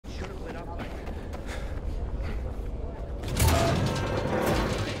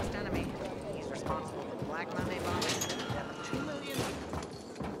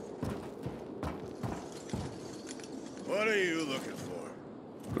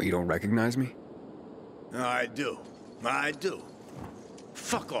Well, you don't recognize me? I do. I do.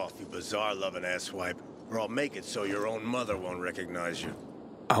 Fuck off, you bazaar-loving asswipe, or I'll make it so your own mother won't recognize you.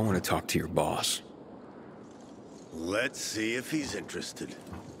 I want to talk to your boss. Let's see if he's interested.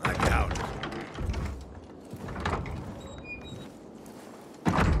 I doubt it.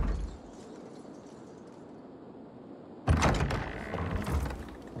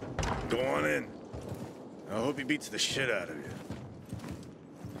 Go on in. I hope he beats the shit out of you.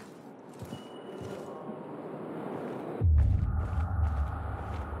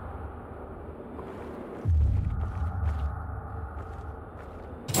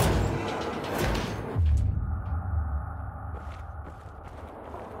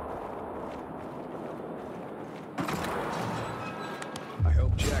 I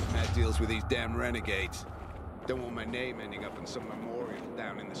hope Jack Matt deals with these damn renegades. Don't want my name ending up in some memorial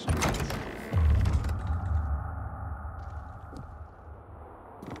down in the streets.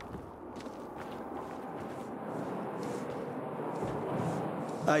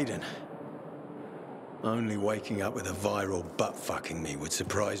 Aiden. Only waking up with a viral butt-fucking me would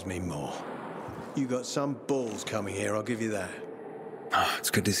surprise me more. You got some balls coming here, I'll give you that. It's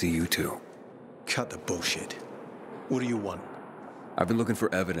good to see you too. Cut the bullshit. What do you want? I've been looking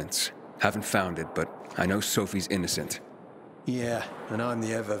for evidence. Haven't found it, but I know Sophie's innocent. Yeah, and I'm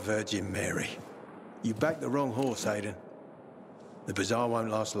the ever-Virgin Mary. You backed the wrong horse, Aiden. The bazaar won't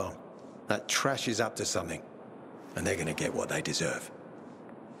last long. That trash is up to something, and they're gonna get what they deserve.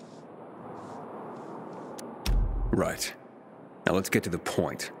 Right. Now let's get to the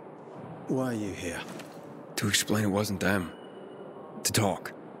point. Why are you here? To explain it wasn't them. To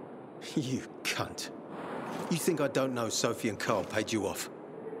talk. You cunt. You think I don't know Sophie and Carl paid you off?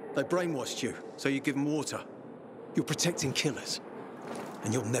 They brainwashed you, so you give them water. You're protecting killers.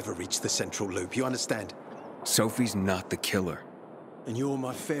 And you'll never reach the central loop, you understand? Sophie's not the killer. And you're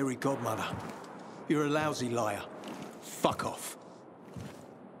my fairy godmother. You're a lousy liar. Fuck off.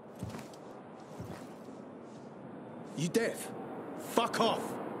 You deaf? Fuck off!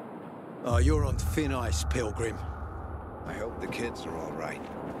 Oh, you're on thin ice, Pilgrim. I hope the kids are all right.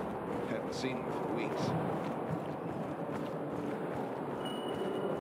 Haven't seen them for weeks.